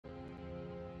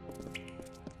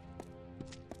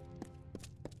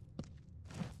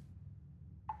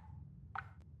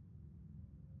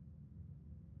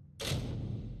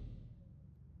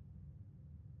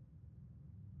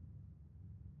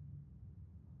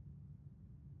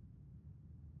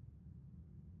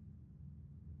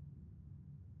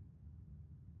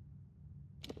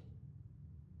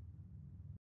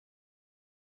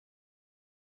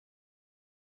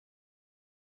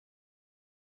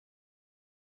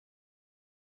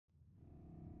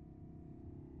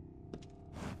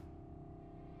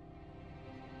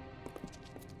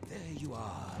There you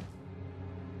are.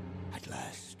 At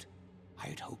last. I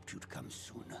had hoped you'd come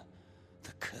sooner.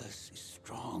 The curse is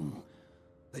strong.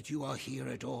 That you are here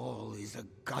at all is a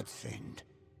godsend.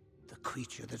 The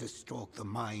creature that has stalked the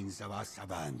minds of our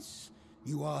savants,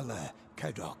 Nuala,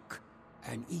 Kadok,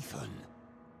 and Ethan.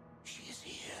 She is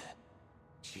here.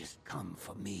 She has come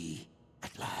for me,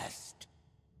 at last.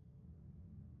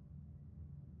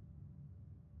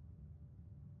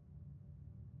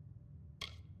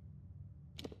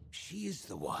 She is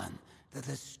the one that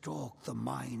has stalked the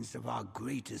minds of our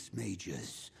greatest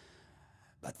mages.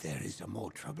 But there is a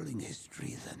more troubling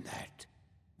history than that.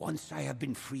 Once I have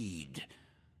been freed,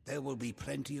 there will be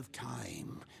plenty of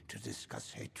time to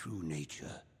discuss her true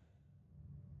nature.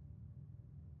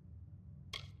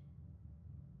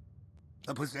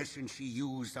 The possession she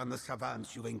used on the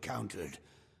savants you encountered,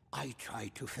 I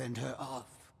tried to fend her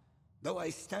off. Though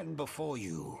I stand before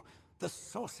you, the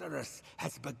sorceress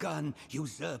has begun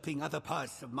usurping other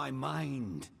parts of my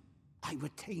mind. I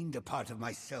retained a part of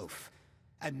myself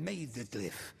and made the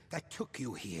glyph that took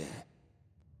you here.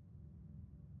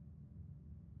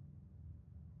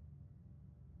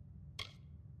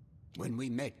 When we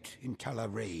met in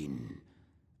Talarain,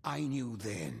 I knew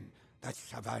then that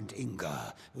Savant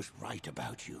Inga was right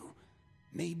about you.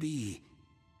 Maybe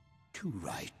too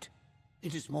right.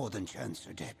 It is more than chance,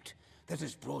 Adept, that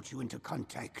has brought you into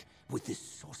contact with this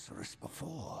sorceress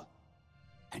before.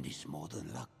 And it's more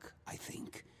than luck, I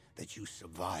think, that you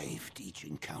survived each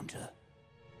encounter.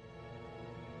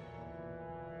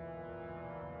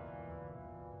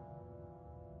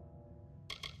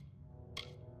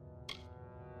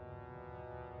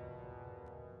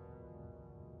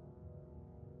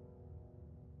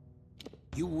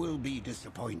 You will be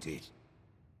disappointed.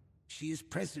 She is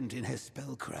present in her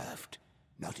spellcraft,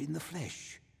 not in the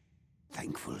flesh.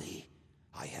 Thankfully,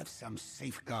 I have some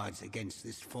safeguards against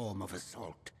this form of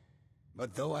assault.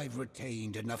 But though I've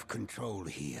retained enough control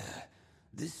here,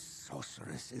 this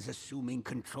sorceress is assuming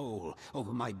control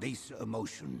over my baser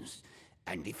emotions.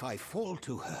 And if I fall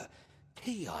to her,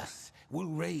 chaos will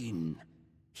reign.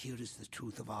 Here is the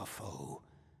truth of our foe.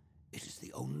 It is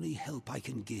the only help I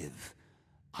can give.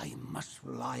 I must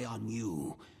rely on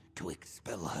you to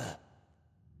expel her.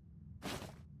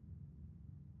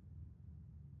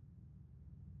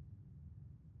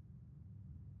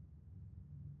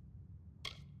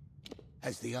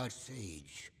 As the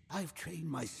Archsage, I've trained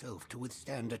myself to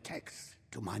withstand attacks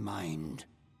to my mind.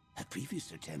 Her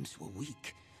previous attempts were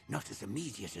weak, not as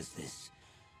immediate as this.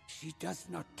 She does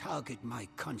not target my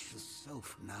conscious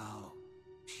self now.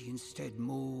 She instead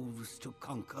moves to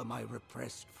conquer my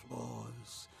repressed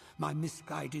flaws, my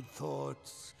misguided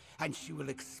thoughts, and she will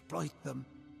exploit them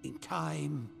in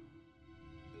time.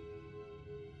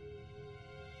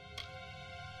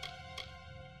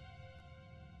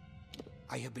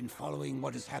 I have been following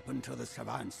what has happened to the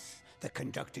savants that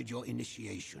conducted your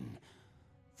initiation.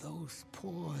 Those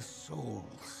poor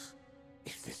souls.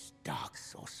 If this dark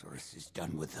sorceress is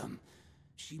done with them,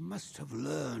 she must have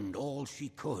learned all she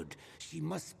could. She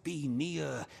must be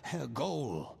near her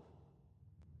goal.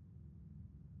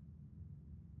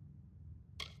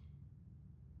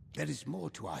 There is more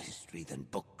to our history than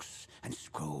books and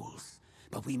scrolls,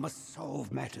 but we must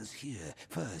solve matters here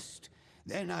first.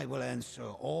 Then I will answer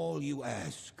all you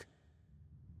ask.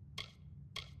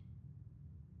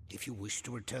 If you wish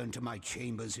to return to my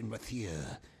chambers in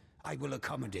Rathir, I will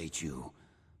accommodate you.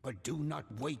 But do not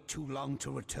wait too long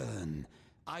to return.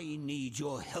 I need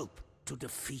your help to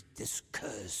defeat this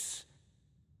curse.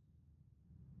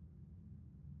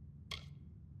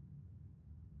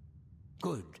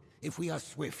 Good. If we are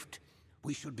swift,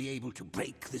 we should be able to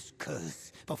break this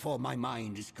curse before my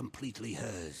mind is completely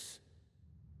hers.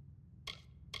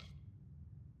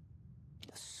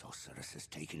 The sorceress has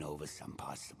taken over some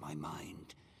parts of my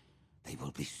mind. They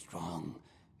will be strong,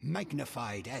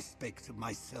 magnified aspects of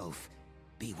myself.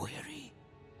 Be wary.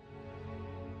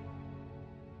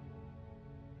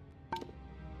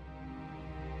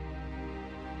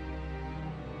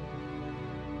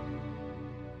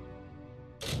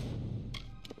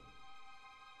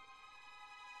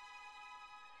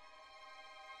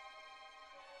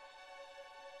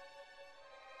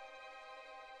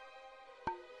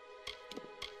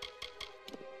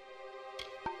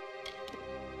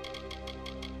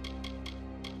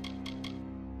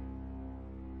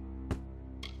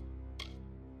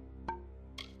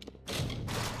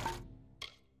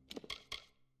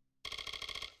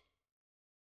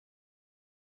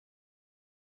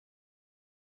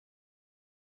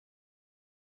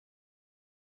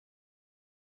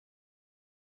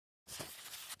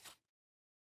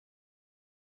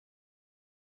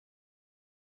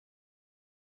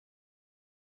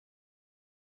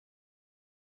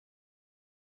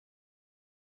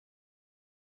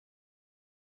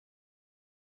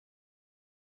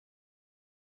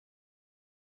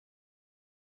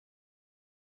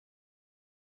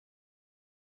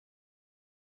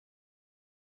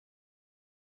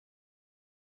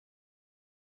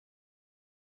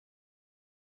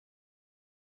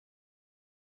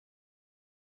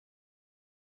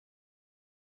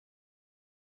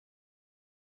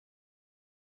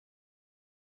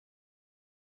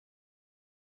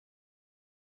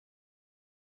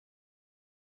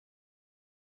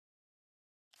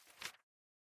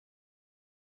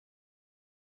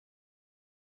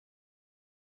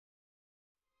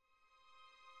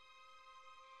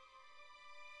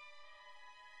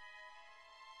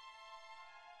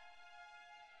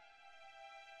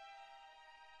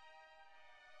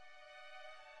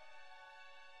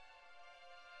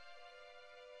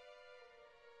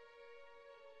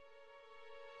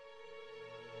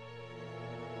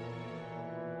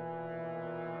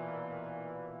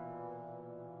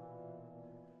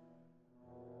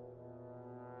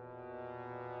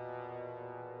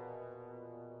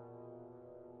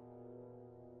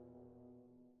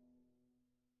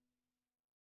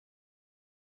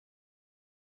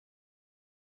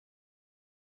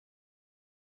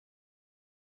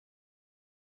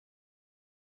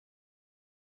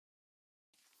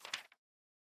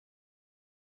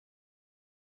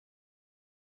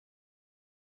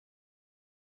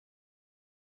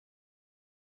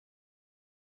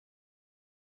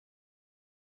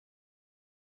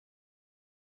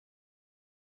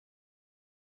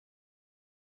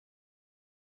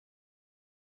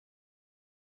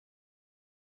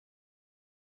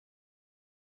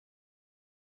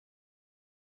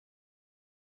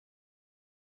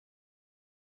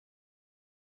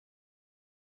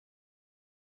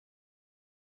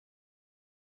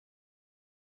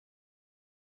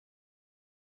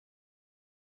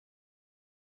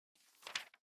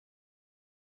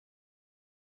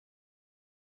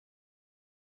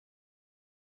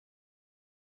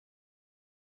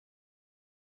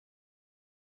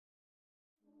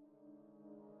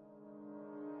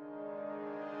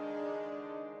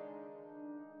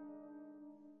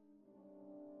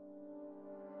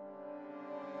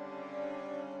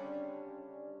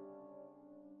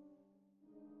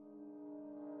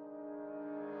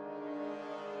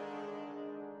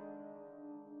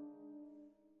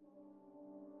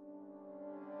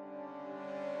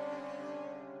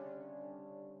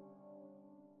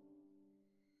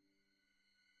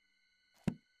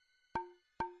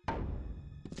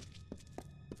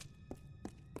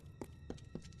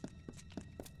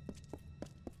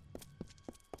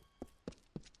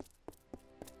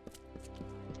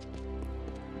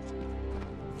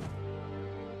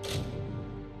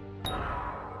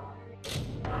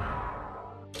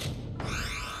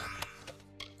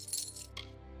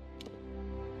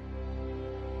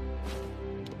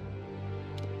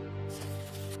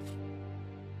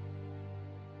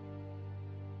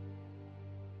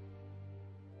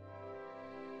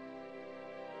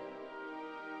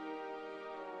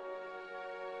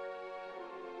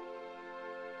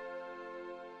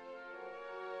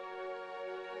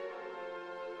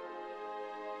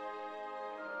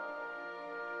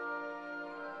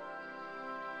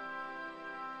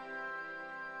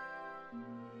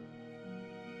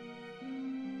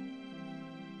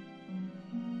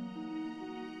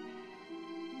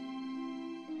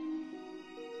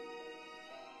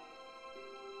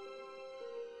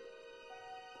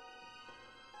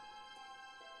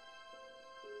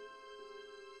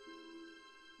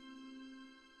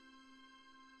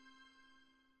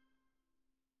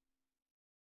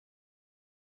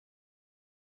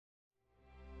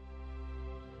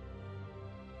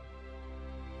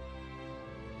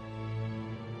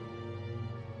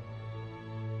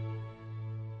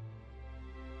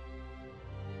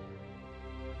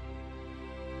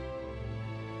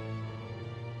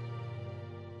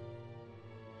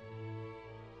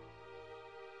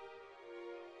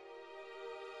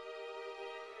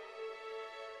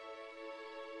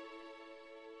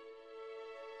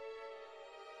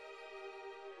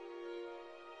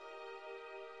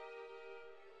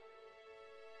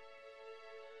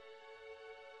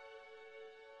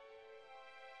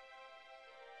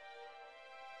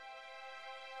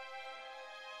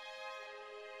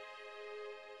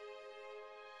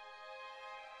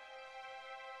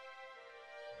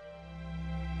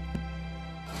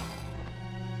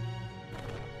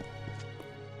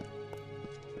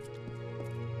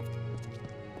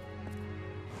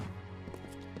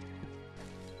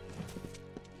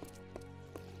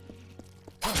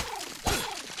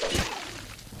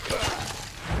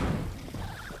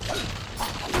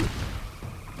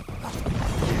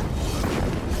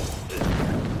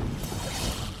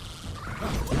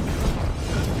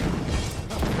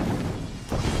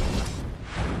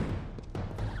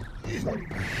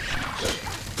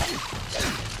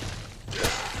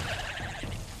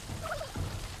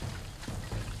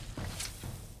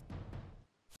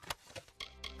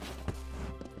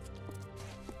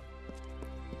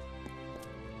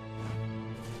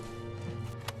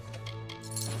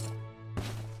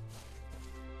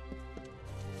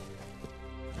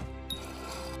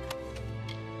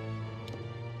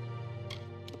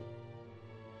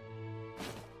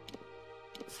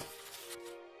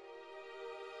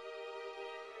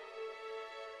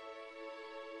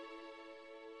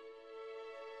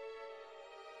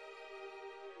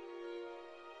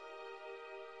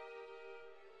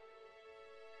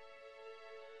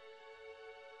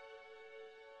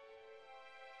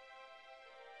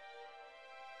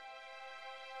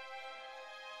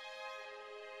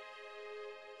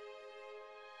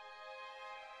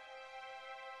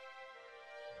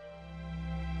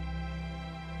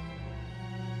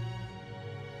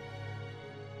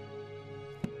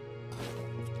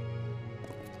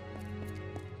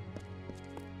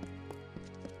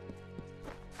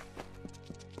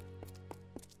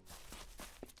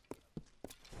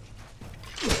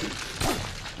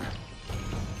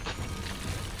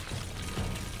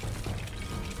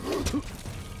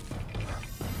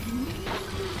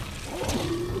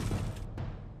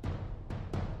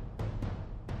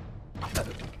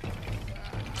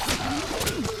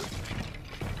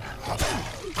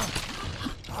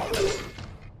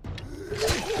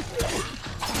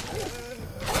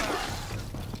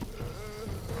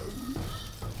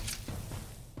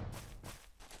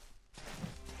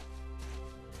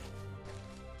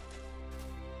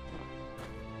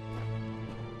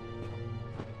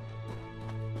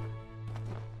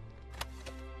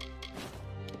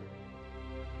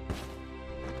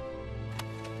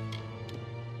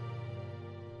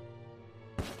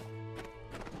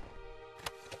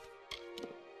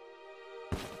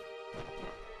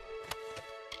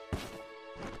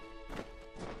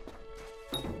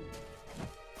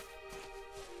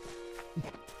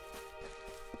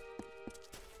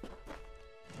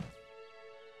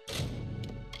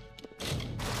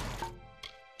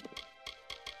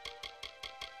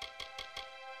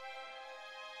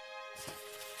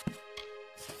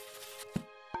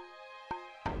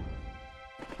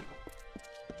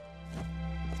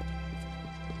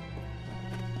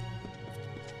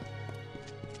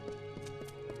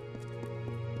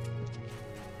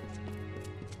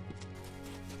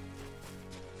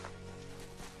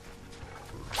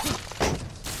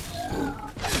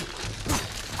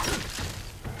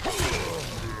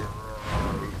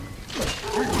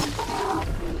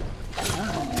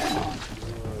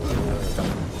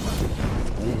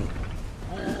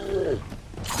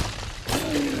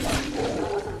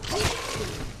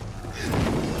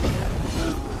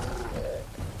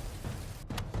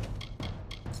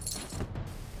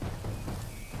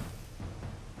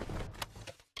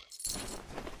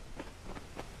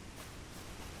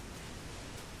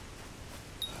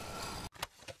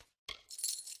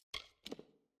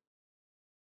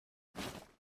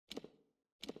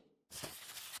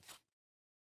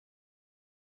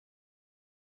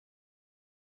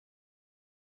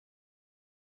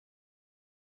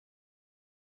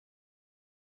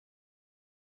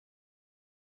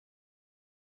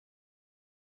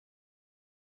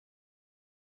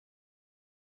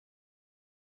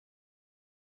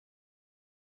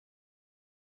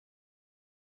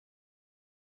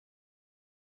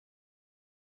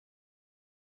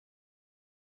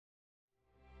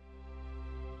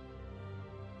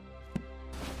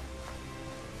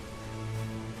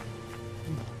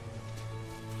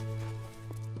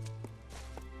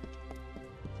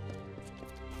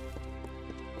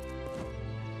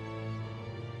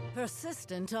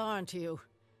 Persistent, aren't you?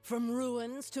 From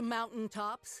ruins to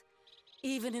mountaintops,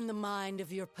 even in the mind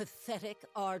of your pathetic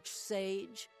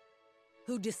arch-sage,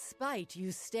 who, despite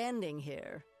you standing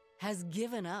here, has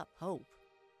given up hope.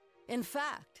 In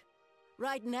fact,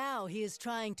 right now he is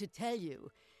trying to tell you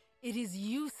it is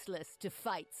useless to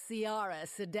fight Ciara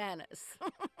Sedanis.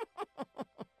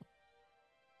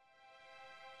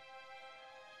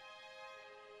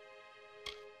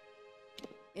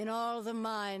 In all the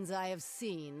minds I have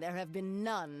seen, there have been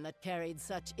none that carried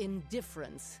such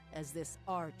indifference as this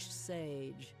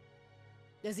arch-sage.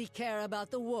 Does he care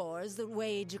about the wars that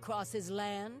wage across his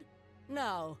land?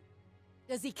 No.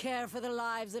 Does he care for the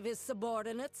lives of his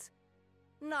subordinates?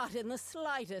 Not in the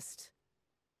slightest.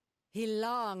 He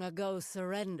long ago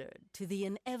surrendered to the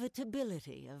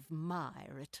inevitability of my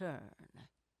return.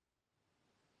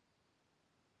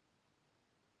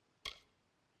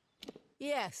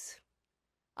 Yes.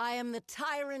 I am the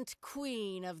tyrant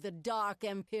queen of the Dark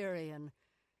Empyrean,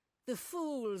 The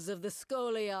fools of the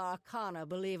Scholia Arcana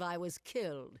believe I was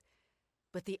killed,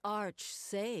 but the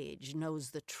Arch-Sage knows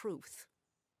the truth.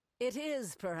 It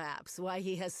is, perhaps, why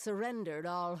he has surrendered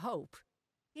all hope.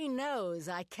 He knows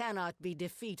I cannot be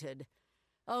defeated,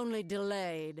 only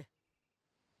delayed.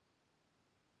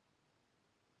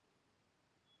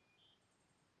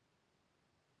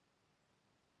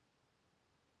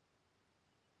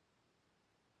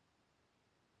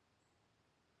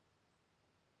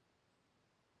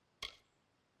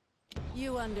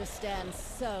 You understand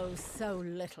so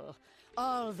little.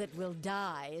 All that will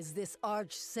die is this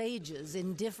Arch-Sage's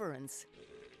indifference.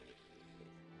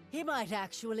 He might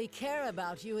actually care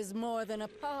about you as more than a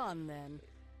pawn, then.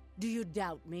 Do you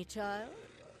doubt me, child?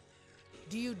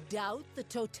 Do you doubt the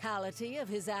totality of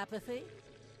his apathy?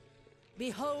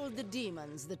 Behold the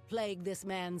demons that plague this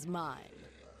man's mind.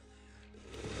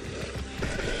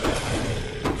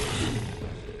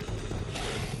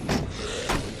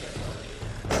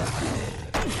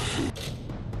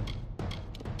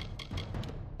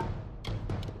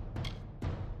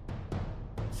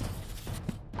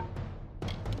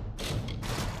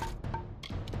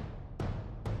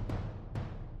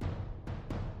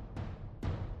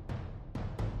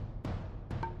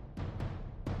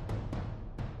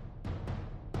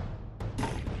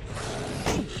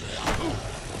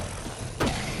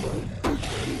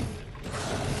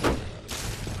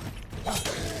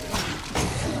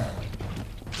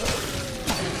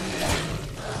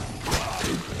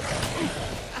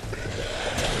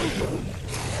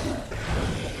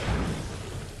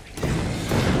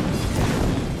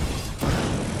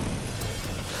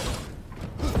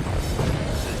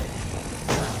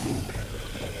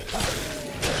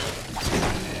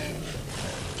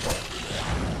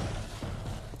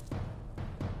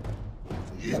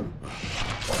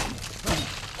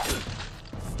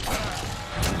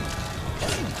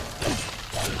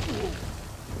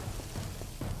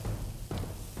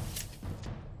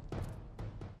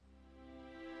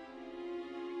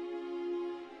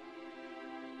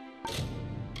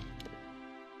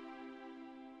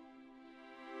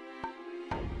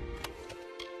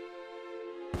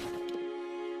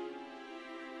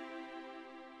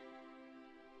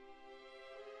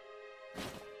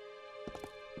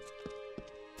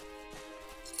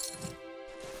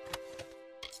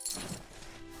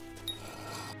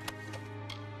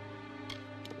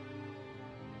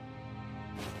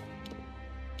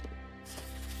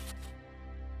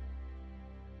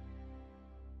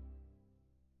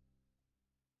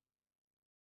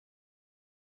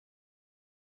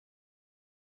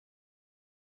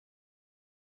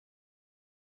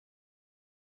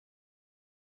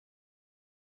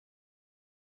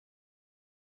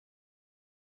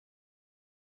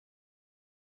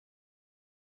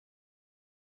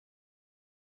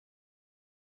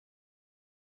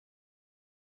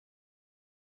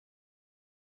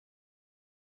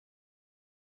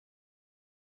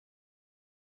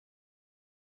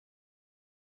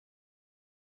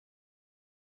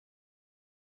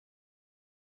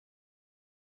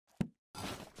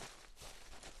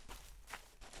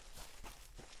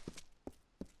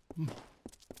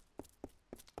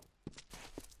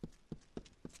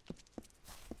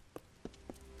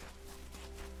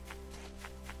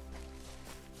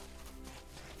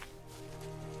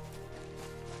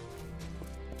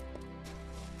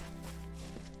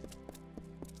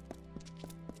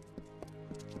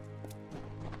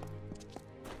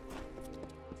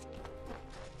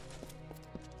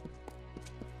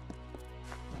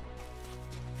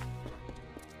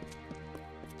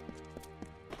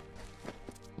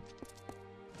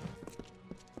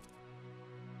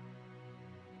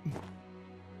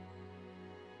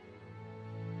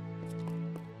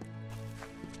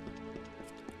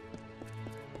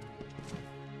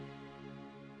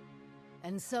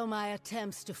 And so my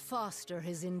attempts to foster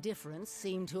his indifference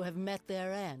seem to have met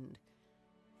their end.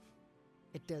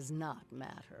 It does not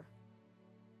matter.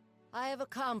 I have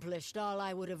accomplished all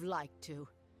I would have liked to.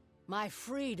 My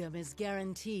freedom is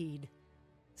guaranteed,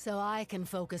 so I can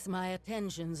focus my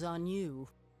attentions on you.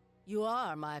 You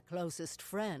are my closest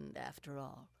friend, after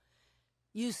all.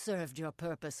 You served your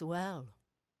purpose well.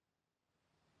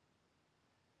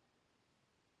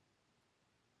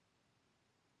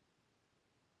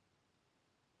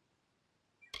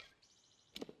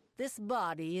 This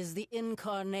body is the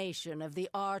incarnation of the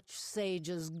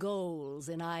Arch-Sage's goals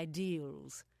and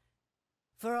ideals.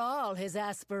 For all his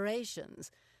aspirations,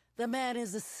 the man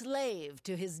is a slave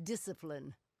to his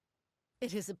discipline.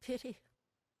 It is a pity.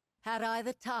 Had I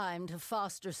the time to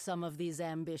foster some of these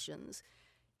ambitions,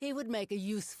 he would make a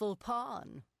useful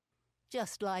pawn,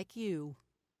 just like you.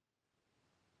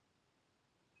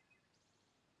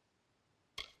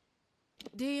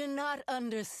 Do you not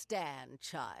understand,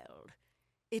 child?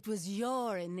 It was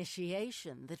your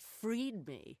initiation that freed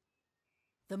me.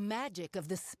 The magic of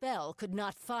the spell could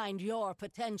not find your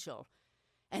potential,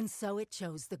 and so it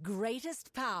chose the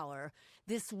greatest power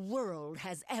this world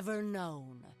has ever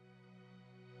known.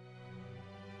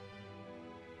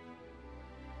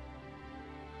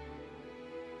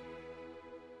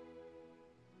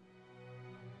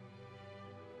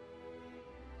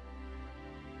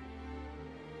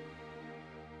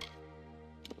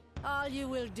 All you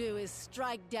will do is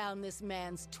strike down this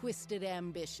man's twisted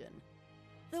ambition.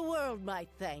 The world might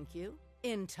thank you,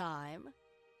 in time.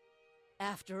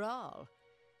 After all,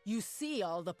 you see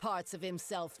all the parts of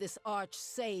himself this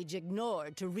arch-sage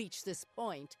ignored to reach this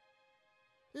point.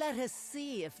 Let us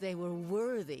see if they were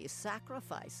worthy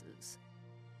sacrifices.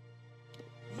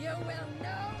 You will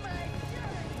know my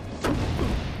journey!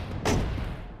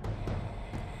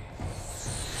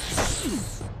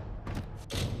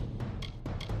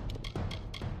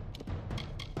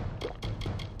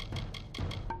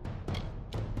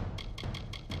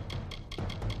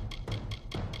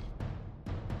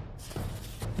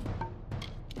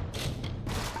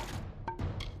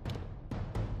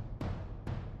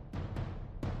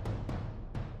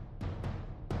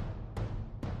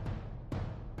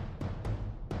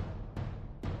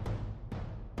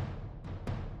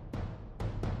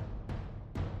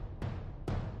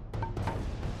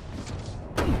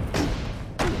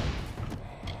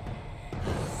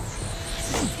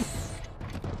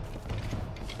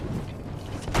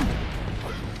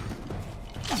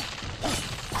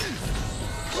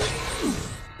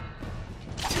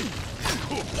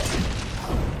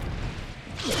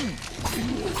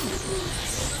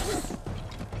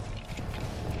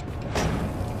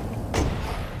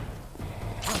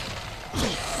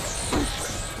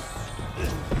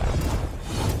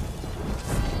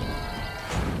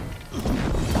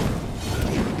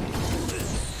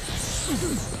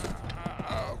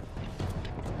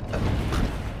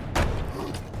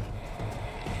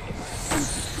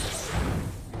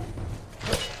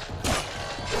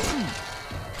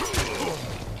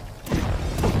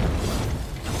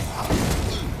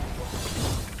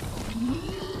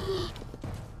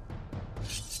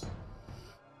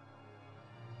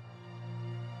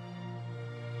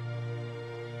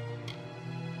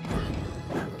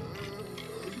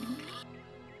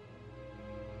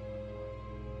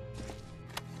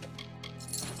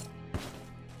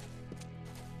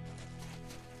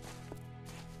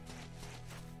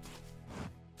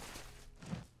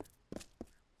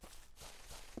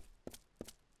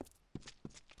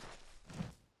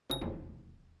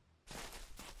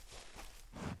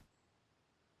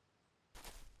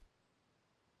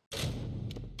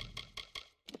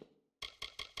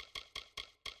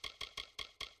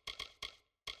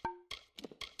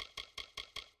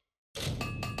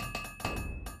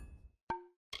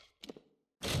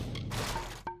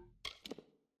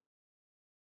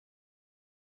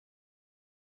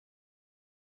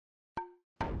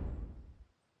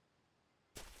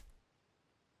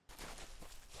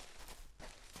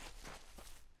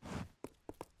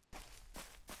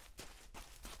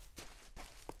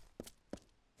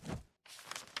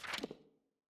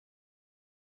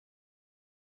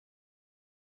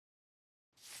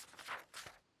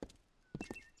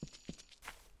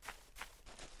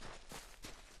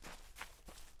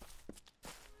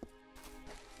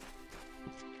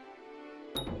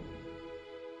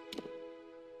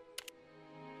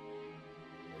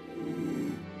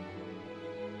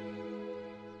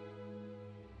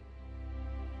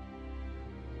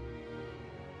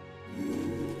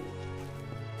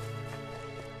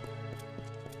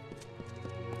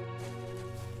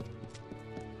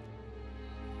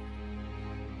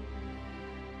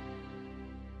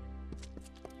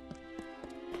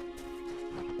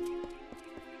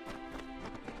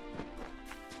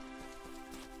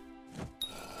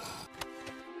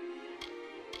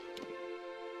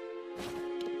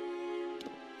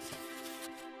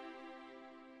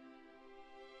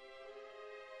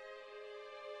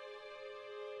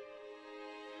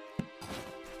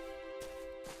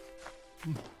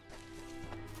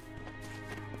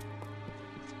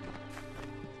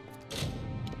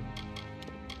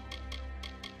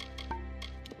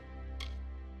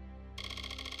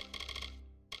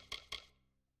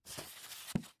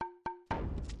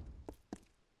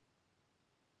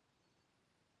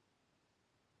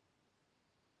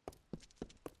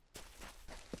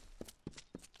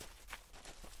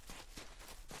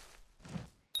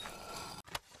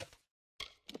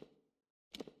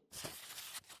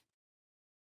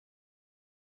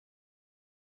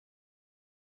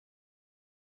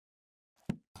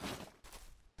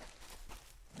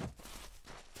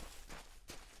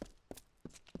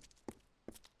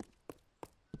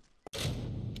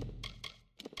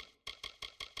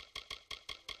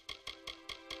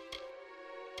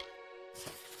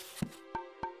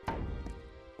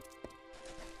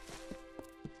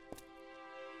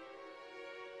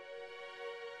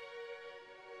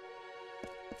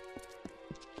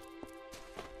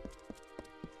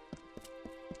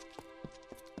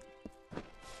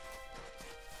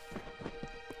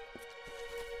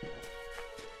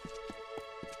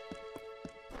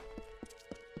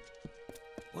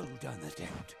 done,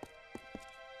 Adept.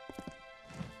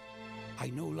 I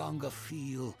no longer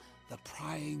feel the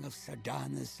prying of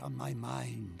Sardanis on my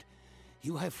mind.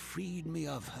 You have freed me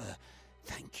of her.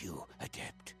 Thank you,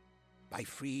 Adept. By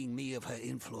freeing me of her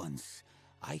influence,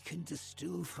 I can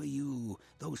distill for you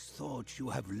those thoughts you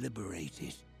have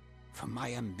liberated. From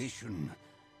my ambition,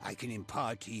 I can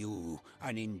impart to you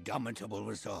an indomitable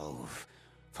resolve.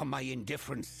 From my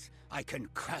indifference, I can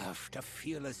craft a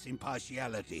fearless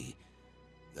impartiality.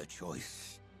 The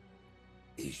choice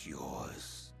is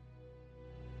yours.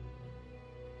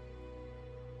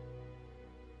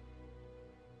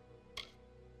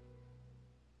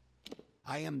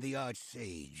 I am the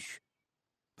Archsage,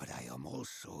 but I am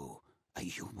also a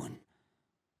human.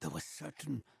 There were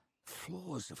certain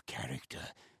flaws of character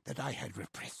that I had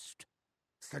repressed.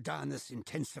 Sardanis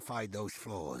intensified those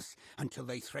flaws until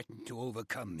they threatened to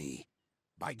overcome me.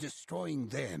 By destroying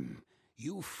them,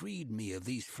 you freed me of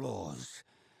these flaws.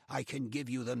 I can give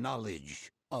you the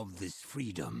knowledge of this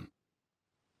freedom.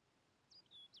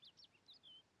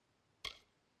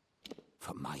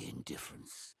 From my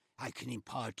indifference, I can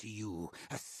impart to you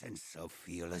a sense of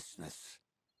fearlessness.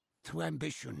 Through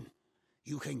ambition,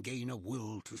 you can gain a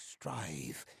will to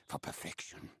strive for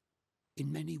perfection.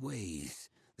 In many ways,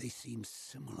 they seem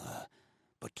similar,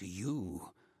 but to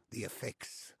you, the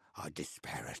effects are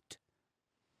disparate.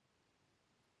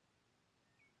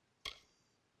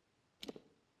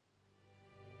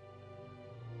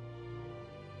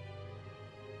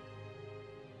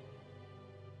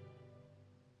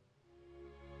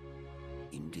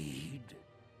 Indeed,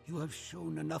 you have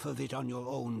shown enough of it on your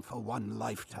own for one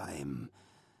lifetime.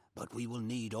 But we will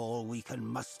need all we can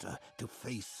muster to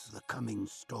face the coming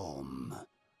storm.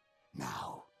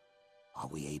 Now, are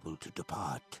we able to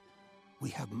depart? We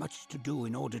have much to do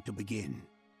in order to begin.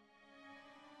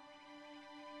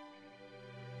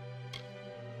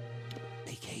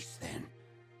 Make haste, then.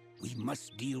 We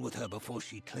must deal with her before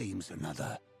she claims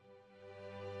another.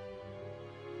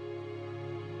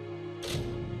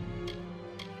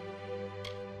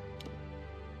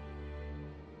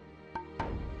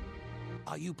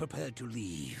 Are you prepared to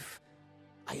leave?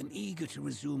 I am eager to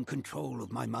resume control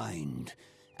of my mind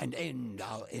and end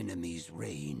our enemy's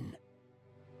reign.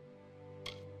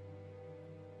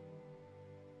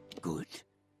 Good.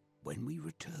 When we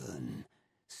return,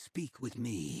 speak with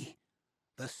me.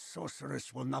 The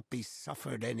sorceress will not be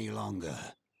suffered any longer.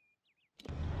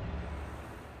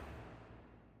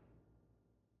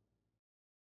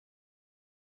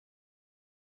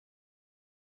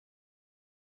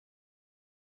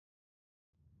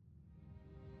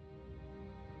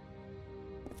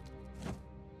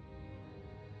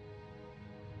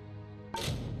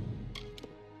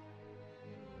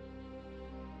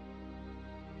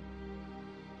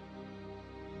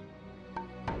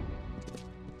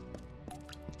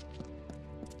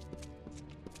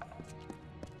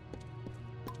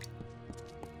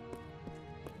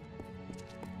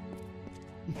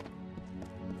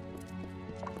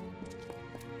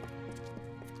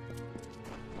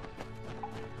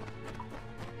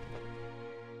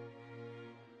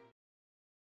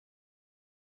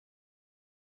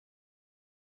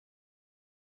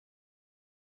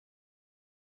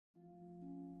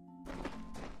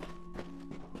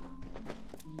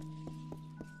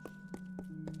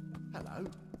 Hello.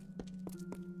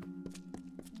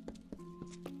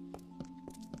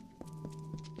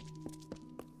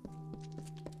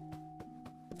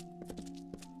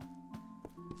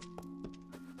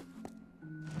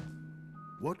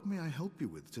 What may I help you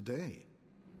with today?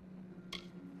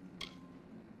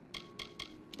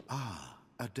 Ah,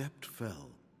 Adept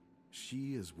Fell.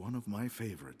 She is one of my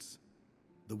favorites.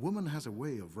 The woman has a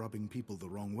way of rubbing people the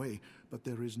wrong way, but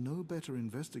there is no better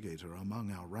investigator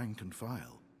among our rank and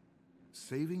file.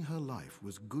 Saving her life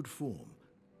was good form.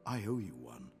 I owe you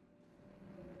one.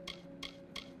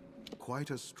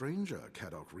 Quite a stranger,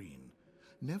 Caddoc Reen.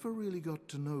 Never really got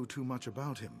to know too much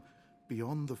about him,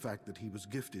 beyond the fact that he was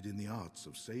gifted in the arts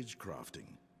of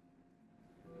sagecrafting.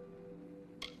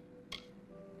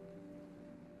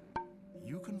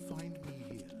 You can find me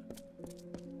here.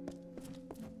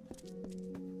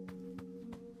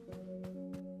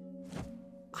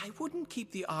 I wouldn't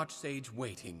keep the Archsage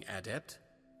waiting, Adept.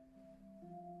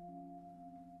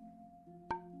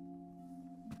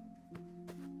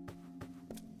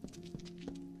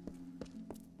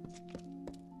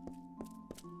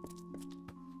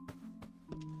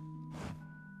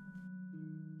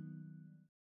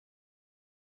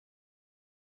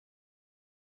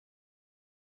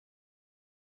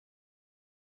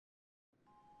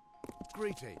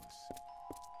 Greetings.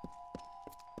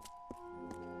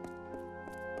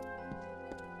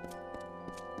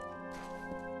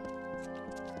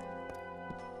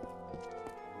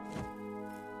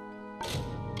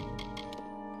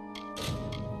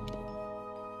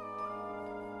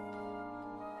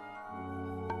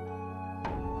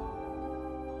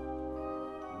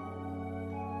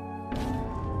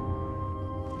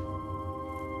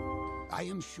 I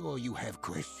am sure you have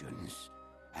questions,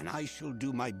 and I shall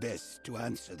do my best to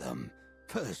answer them.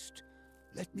 First,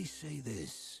 let me say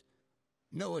this.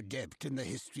 No adept in the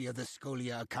history of the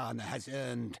Scholia Arcana has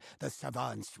earned the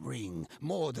Savant's Ring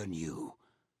more than you.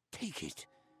 Take it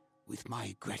with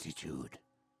my gratitude.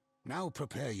 Now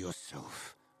prepare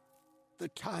yourself. The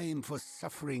time for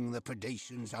suffering the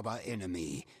predations of our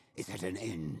enemy is at an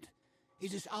end.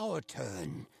 It is our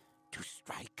turn to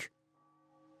strike.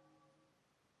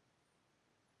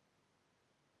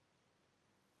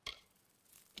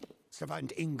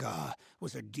 Savant Ingar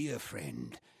was a dear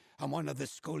friend, and one of the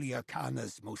Scholia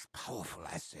Arcana's most powerful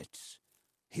assets.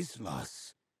 His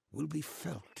loss will be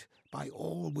felt by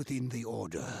all within the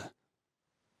Order.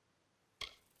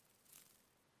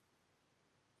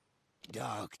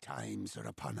 Dark times are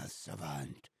upon us,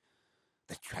 Savant.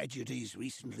 The tragedies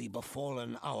recently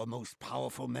befallen our most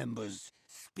powerful members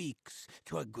speaks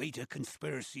to a greater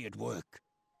conspiracy at work.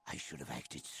 I should have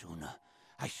acted sooner.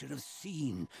 I should have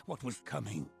seen what was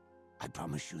coming. I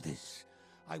promise you this.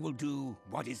 I will do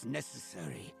what is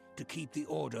necessary to keep the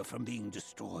Order from being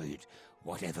destroyed,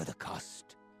 whatever the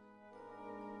cost.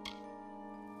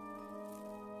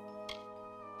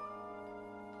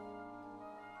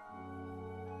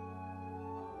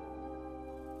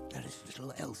 There is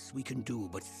little else we can do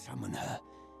but summon her.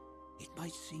 It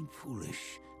might seem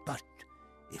foolish, but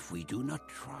if we do not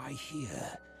try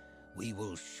here, we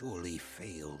will surely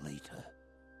fail later.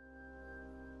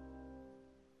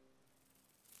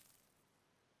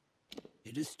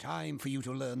 It is time for you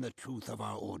to learn the truth of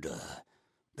our Order,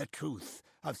 the truth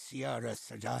of Sierra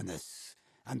Sedanus,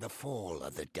 and the fall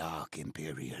of the Dark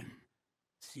Empyrean.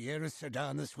 Sierra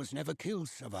Sedanus was never killed,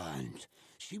 Savant.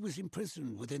 She was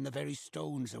imprisoned within the very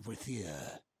stones of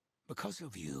Rithia. Because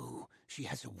of you, she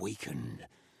has awakened,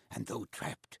 and though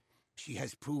trapped, she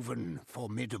has proven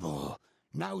formidable.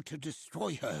 Now to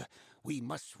destroy her, we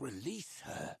must release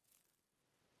her.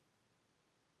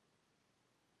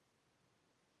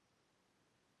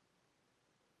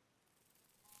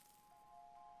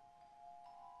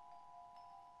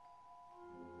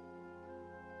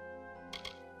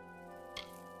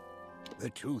 The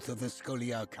truth of the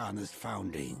Scholia Arcana's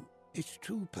founding, its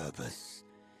true purpose,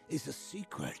 is a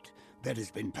secret that has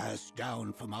been passed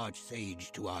down from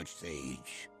Archsage to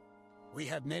Archsage. We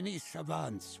have many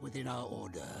savants within our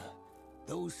Order,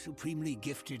 those supremely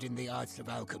gifted in the arts of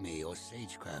alchemy or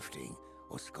sagecrafting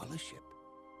or scholarship.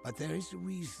 But there is a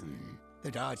reason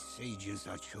that Archsages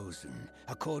are chosen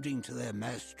according to their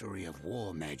mastery of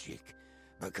war magic.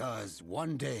 Because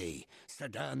one day,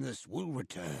 Sedanus will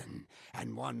return,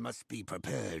 and one must be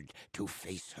prepared to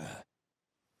face her.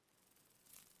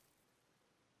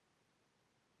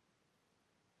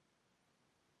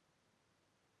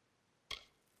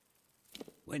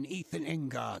 When Ethan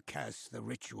Engar cast the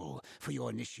ritual for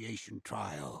your initiation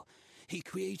trial, he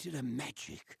created a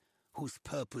magic whose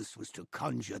purpose was to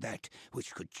conjure that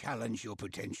which could challenge your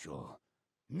potential.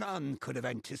 None could have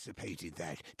anticipated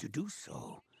that, to do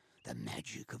so, the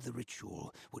magic of the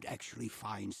ritual would actually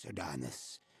find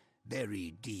Sedanus,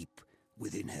 buried deep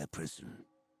within her prison.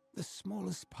 The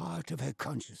smallest part of her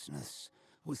consciousness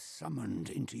was summoned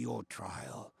into your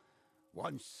trial.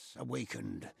 Once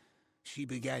awakened, she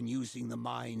began using the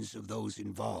minds of those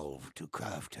involved to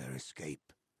craft her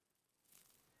escape.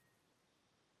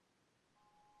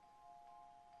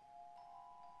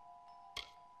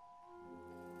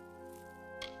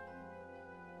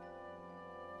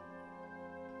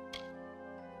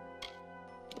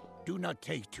 Do not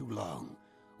take too long.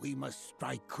 We must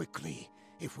strike quickly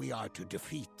if we are to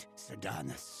defeat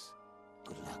Sedanus.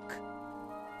 Good luck.